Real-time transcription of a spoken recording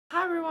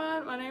Hi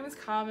everyone, my name is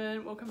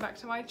Carmen. Welcome back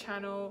to my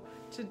channel.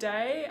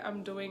 Today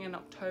I'm doing an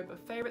October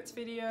favorites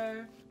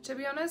video. To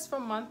be honest,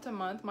 from month to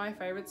month my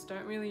favorites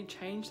don't really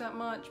change that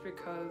much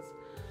because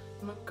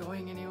I'm not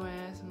going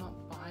anywhere, so I'm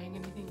not buying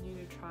anything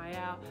new to try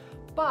out.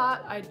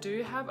 But I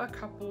do have a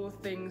couple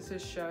things to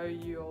show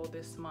you all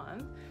this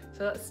month.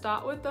 So let's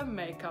start with the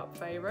makeup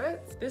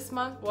favorites. This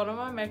month one of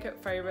my makeup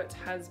favorites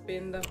has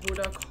been the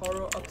HUDA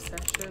Coral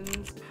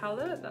Obsessions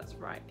palette. That's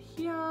right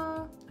here.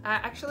 I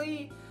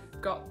actually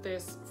got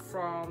this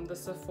from the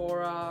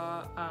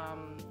Sephora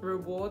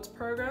rewards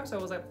program, so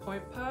it was like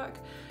point perk.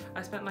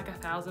 I spent like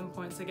 1,000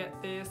 points to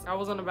get this. I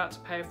wasn't about to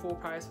pay full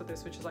price for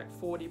this, which is like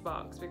 40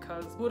 bucks,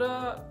 because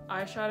HUDA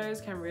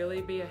eyeshadows can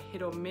really be a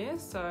hit or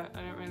miss, so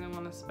I don't really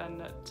want to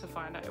spend it to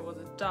find out it was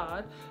a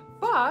dud.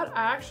 But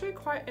I actually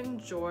quite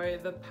enjoy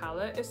the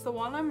palette. It's the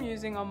one I'm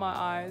using on my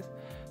eyes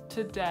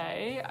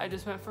today. I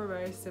just went for a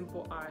very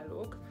simple eye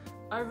look.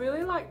 I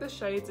really like the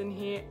shades in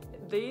here.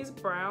 These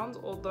browns,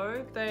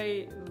 although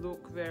they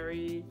look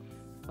very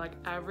like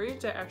average,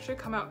 they actually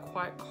come out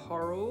quite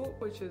coral,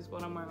 which is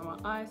what I'm wearing on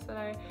my eyes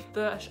today.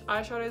 The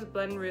eyeshadows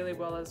blend really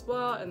well as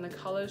well, and the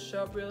colors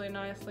show up really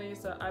nicely,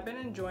 so I've been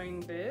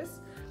enjoying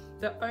this.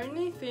 The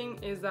only thing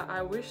is that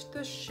I wish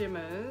the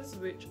shimmers,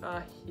 which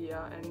are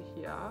here and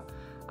here,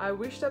 I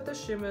wish that the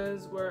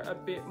shimmers were a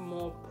bit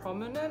more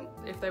prominent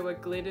if they were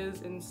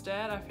glitters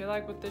instead. I feel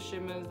like with the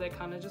shimmers they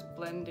kind of just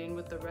blend in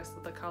with the rest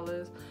of the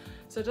colors,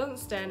 so it doesn't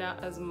stand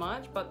out as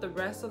much. But the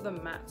rest of the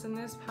mattes in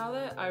this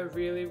palette I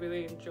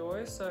really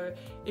enjoy. So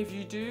if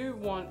you do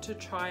want to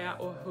try out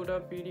a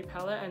HUDA beauty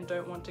palette and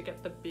don't want to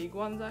get the big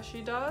ones that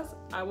she does,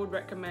 I would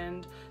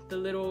recommend the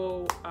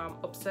little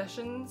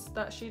Obsessions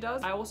that she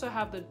does. I also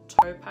have the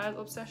Topaz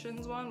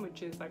Obsessions one,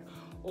 which is like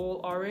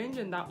all orange,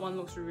 and that one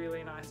looks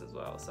really nice as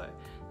well. So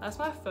that's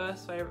my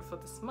first favorite for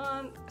this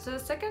month. So the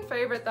second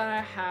favorite that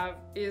I have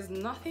is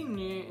nothing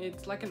new.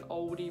 It's like an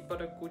oldie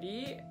but a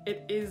goodie.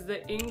 It is the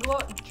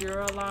INGLOT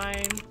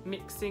Duraline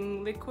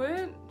mixing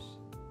liquid.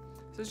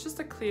 So it's just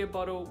a clear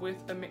bottle with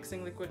a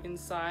mixing liquid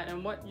inside,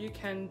 and what you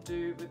can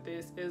do with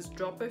this is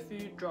drop a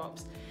few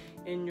drops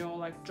in your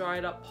like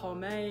dried up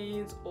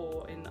pomades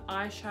or in the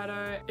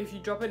eyeshadow. If you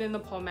drop it in the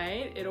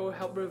pomade, it'll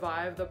help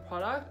revive the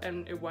product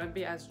and it won't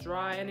be as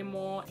dry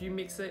anymore. If you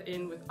mix it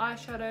in with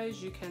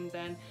eyeshadows, you can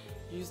then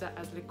use that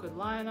as liquid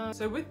liner.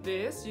 So with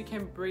this, you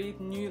can breathe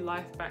new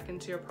life back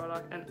into your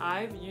product, and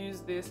I've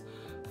used this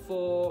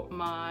for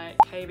my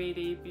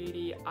KVD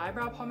Beauty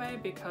eyebrow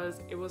pomade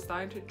because it was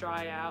starting to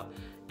dry out,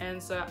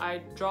 and so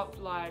I dropped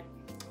like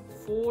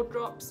 4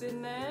 drops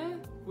in there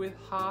with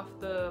half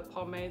the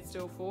pomade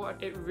still full.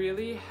 It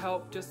really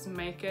helped just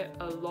make it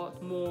a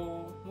lot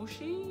more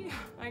mushy,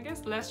 I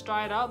guess, less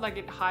dried out. Like,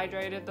 it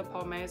hydrated the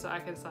pomade so I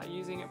can start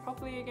using it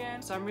properly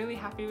again. So I'm really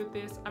happy with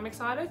this. I'm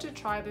excited to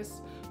try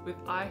this with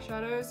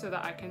eyeshadow so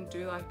that I can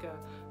do like a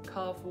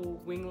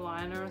colorful wing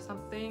liner or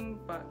something.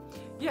 But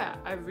yeah,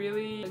 I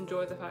really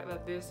enjoy the fact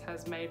that this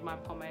has made my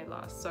pomade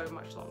last so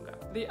much longer.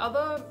 The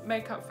other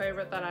makeup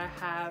favorite that I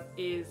have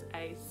is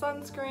a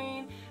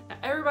sunscreen. Now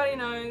everybody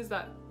knows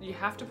that you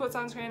have to put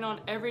sunscreen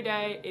on every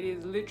day. It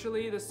is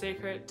literally the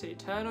secret to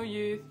eternal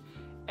youth.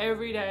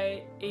 Every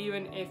day,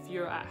 even if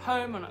you're at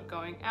home or not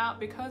going out,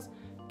 because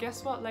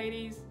guess what,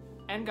 ladies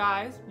and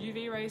guys,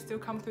 UV rays still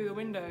come through the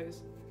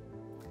windows.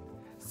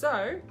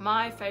 So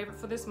my favorite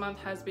for this month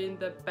has been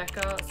the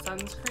Mecca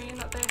Sunscreen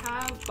that they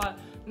have, but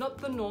not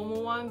the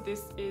normal one.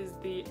 This is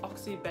the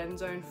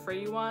oxybenzone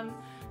free one.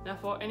 Now,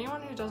 for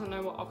anyone who doesn't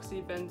know what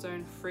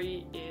oxybenzone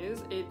free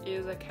is, it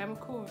is a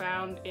chemical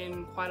found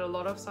in quite a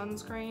lot of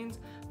sunscreens,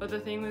 but the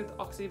thing with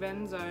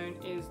oxybenzone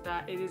is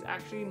that it is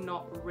actually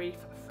not reef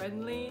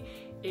friendly.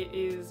 It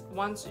is,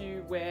 once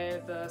you wear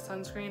the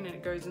sunscreen and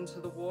it goes into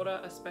the water,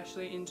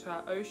 especially into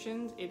our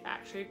oceans, it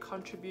actually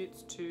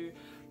contributes to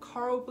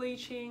coral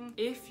bleaching.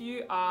 If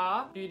you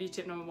are, beauty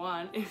tip number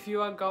 1, if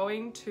you are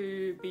going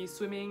to be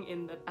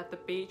swimming at the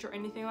beach or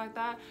anything like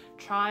that,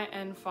 try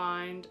and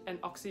find an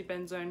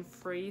oxybenzone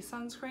free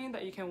sunscreen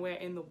that you can wear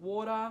in the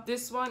water.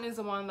 This one is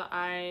the one that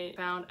I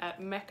found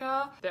at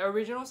Mecca. The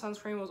original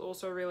sunscreen was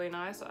also really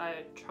nice.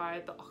 I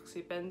tried the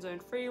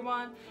oxybenzone free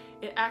one.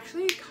 It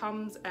actually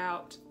comes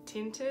out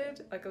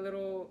tinted, like a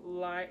little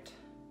light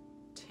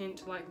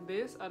tint like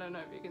this. I don't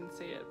know if you can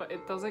see it, but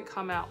it doesn't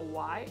come out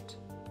white.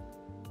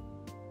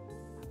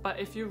 But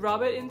if you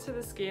rub it into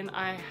the skin,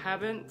 I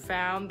haven't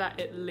found that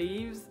it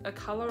leaves a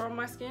color on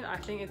my skin. I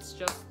think it's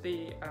just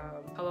the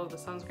color of the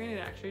sunscreen. It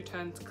actually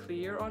turns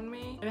clear on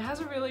me. And it has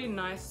a really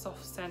nice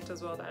soft scent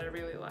as well that I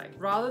really like.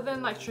 Rather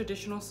than like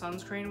traditional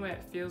sunscreen where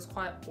it feels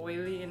quite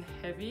oily and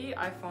heavy,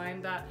 I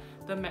find that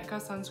the Mecca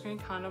sunscreen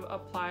kind of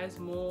applies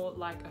more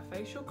like a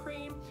facial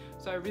cream.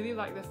 So I really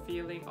like the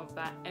feeling of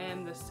that,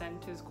 and the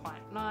scent is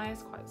quite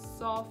nice, quite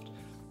soft.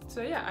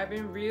 So yeah, I've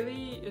been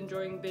really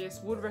enjoying this.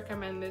 Would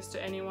recommend this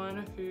to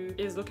anyone who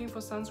is looking for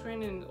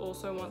sunscreen and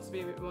also wants to be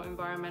a bit more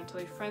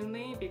environmentally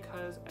friendly,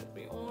 because as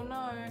we all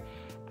know,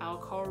 our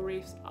coral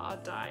reefs are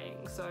dying.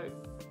 So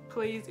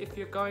please, if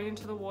you're going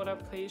into the water,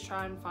 please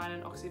try and find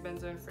an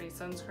oxybenzone free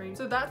sunscreen.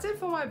 So that's it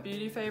for my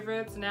beauty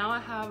favorites. Now I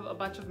have a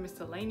bunch of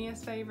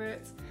miscellaneous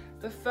favorites.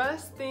 The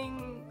first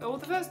thing, or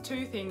the first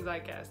two things I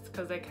guess,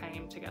 because they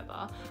came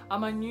together, are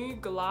my new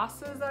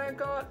glasses that I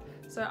got.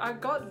 So I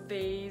got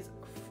these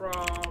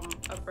from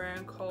a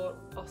brand called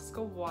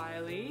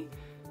Wylee.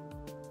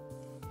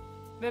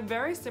 They're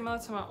very similar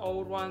to my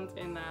old ones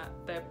in that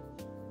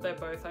they're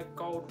both like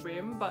gold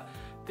rim, but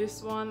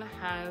this one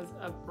has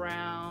a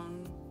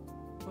brown,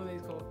 what are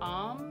these called,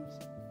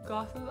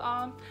 glasses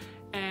arm,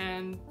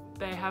 and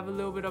they have a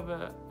little bit of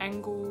an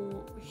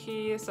angle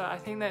here, so I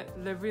think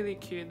that they're really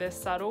cute. They're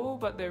subtle,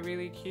 but they're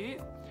really cute.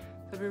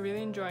 So I've been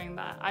really enjoying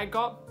that. I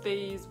got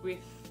these with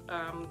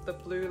the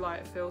blue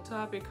light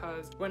filter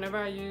because whenever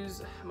I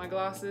use my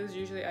glasses,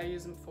 usually I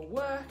use them for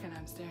work and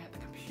I'm staring at the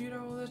computer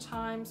all the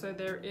time. So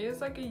there is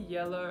like a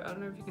yellow, I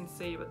don't know if you can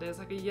see, but there's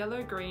like a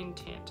yellow-green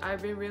tint.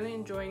 I've been really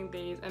enjoying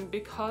these, and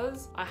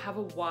because I have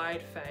a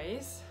wide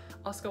face,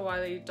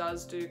 Wylee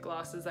does do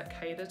glasses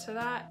that cater to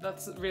that.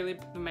 That's really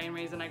the main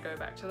reason I go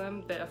back to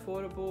them. They're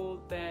affordable,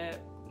 they're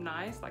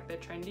nice, like they're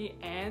trendy,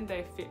 and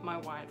they fit my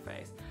wide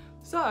face.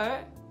 So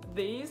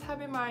these have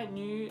been my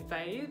new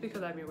fave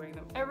because I've been wearing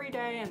them every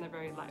day, and they're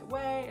very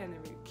lightweight and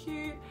they're really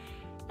cute.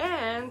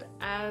 And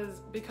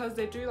because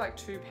they do like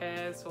 2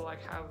 pairs for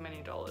like however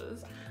many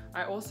dollars,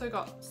 I also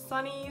got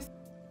sunnies.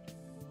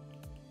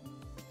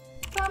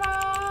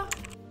 Ta-da!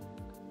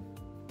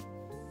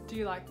 Do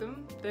you like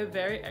them? They're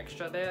very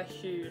extra, they're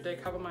huge, they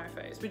cover my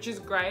face, which is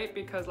great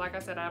because like I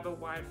said, I have a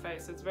wide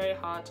face. It's very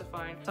hard to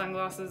find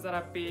sunglasses that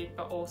are big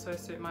but also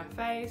suit my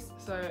face.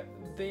 So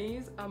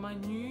these are my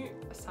new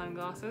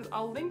sunglasses.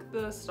 I'll link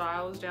the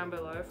styles down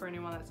below for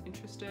anyone that's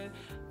interested,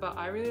 but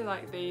I really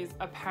like these.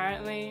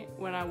 Apparently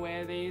when I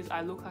wear these,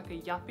 I look like a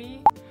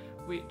yuppie,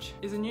 which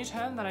is a new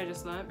term that I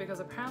just learned because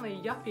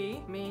apparently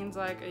yuppie means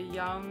like a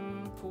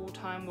young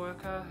full-time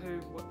worker who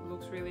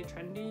looks really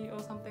trendy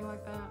or something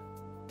like that.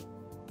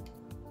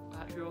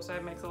 Who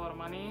also makes a lot of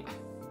money.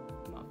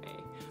 Not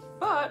me.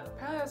 But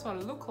apparently that's what I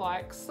look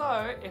like,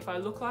 so if I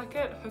look like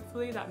it,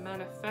 hopefully that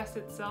manifests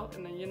itself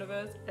in the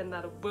universe and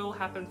that it will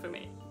happen for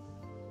me.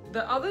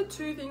 The other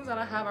 2 things that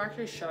I have are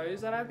actually shows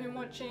that I've been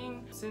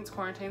watching. Since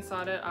quarantine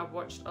started, I've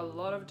watched a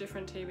lot of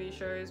different TV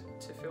shows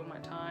to fill my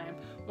time.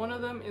 One of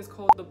them is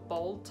called The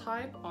Bold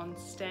Type on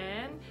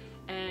Stan,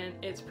 and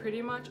it's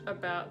pretty much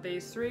about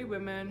these 3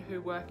 women who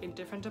work in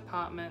different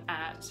departments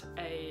at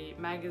a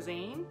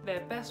magazine.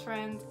 They're best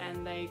friends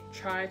and they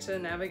try to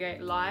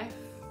navigate life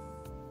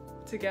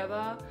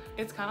together.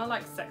 It's kind of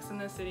like Sex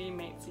and the City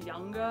meets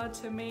Younger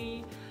to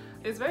me.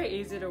 It's very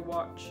easy to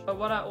watch, but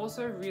what I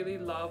also really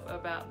love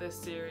about this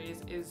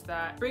series is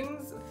that it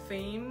brings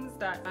themes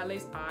that at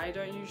least I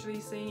don't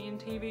usually see in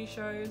TV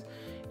shows.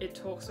 It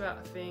talks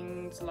about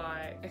things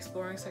like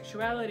exploring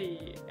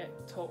sexuality, it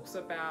talks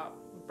about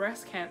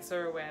breast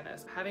cancer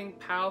awareness, having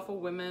powerful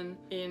women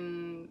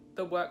in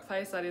the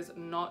workplace that is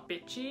not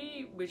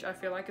bitchy, which I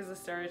feel like is a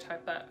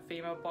stereotype that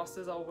female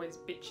bosses are always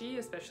bitchy,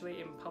 especially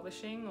in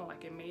publishing or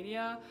like in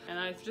media. And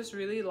I just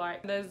really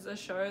like there's a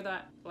show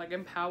that like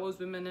empowers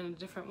women in a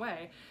different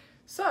way.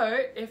 So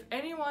if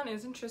anyone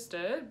is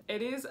interested,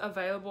 it is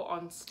available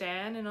on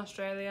Stan in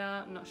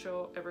Australia, I'm not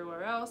sure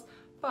everywhere else,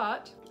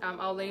 but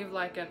I'll leave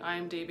like an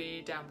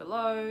IMDb down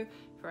below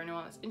for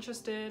anyone that's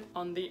interested.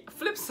 On the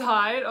flip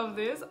side of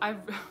this,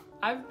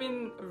 I've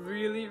been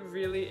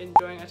really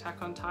enjoying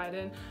Attack on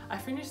Titan. I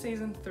finished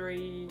season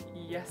 3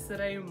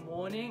 yesterday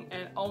morning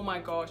and oh my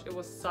gosh, it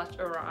was such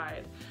a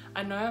ride.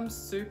 I know I'm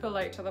super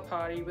late to the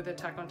party with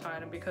Attack on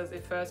Titan because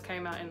it first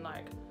came out in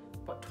like,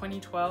 what,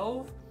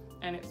 2012?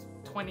 And it's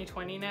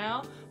 2020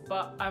 now,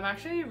 but I'm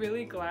actually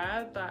really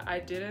glad that I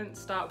didn't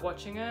start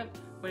watching it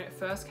when it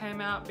first came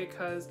out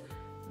because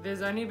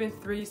there's only been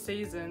 3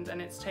 seasons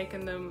and it's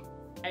taken them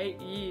 8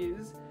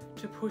 years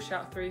to push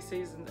out 3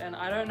 seasons, and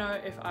I don't know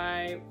if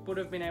I would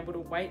have been able to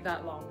wait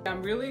that long.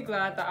 I'm really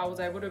glad that I was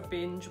able to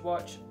binge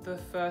watch the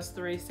first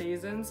 3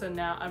 seasons, so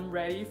now I'm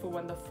ready for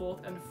when the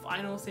 4th and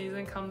final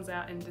season comes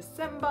out in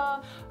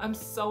December. I'm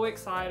so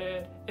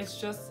excited. It's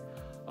just,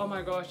 oh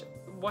my gosh,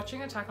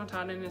 watching Attack on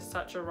Titan is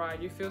such a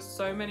ride. You feel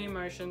so many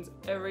emotions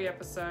every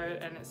episode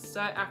and it's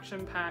so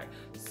action-packed,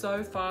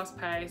 so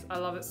fast-paced. I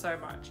love it so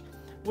much.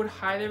 Would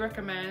highly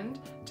recommend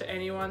to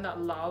anyone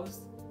that loves,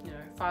 you know,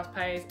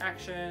 fast-paced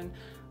action.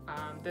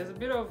 There's a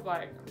bit of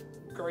like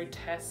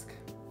grotesque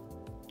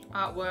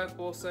artwork,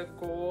 also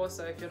gore,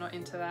 so if you're not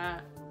into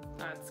that,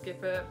 I'd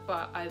skip it,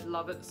 but I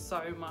love it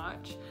so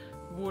much.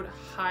 Would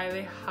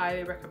highly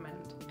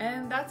recommend.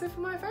 And that's it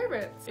for my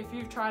favorites. If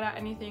you've tried out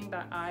anything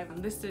that I've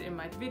listed in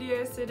my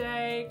videos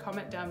today,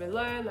 comment down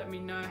below, let me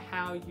know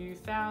how you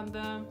found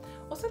them.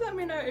 Also let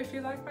me know if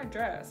you like my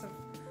dress. I'm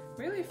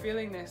really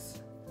feeling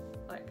this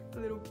like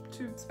little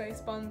 2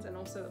 space buns and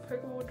also the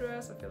Pokeball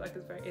dress. I feel like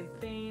it's very in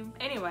theme.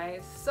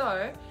 Anyways,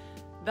 so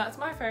that's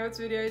my favorites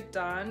video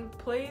done.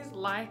 Please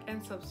like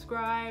and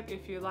subscribe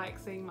if you like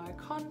seeing my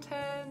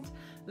content.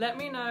 Let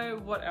me know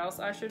what else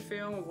I should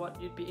film or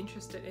what you'd be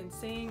interested in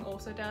seeing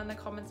also down in the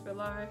comments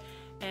below.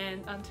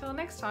 And until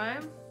next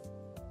time,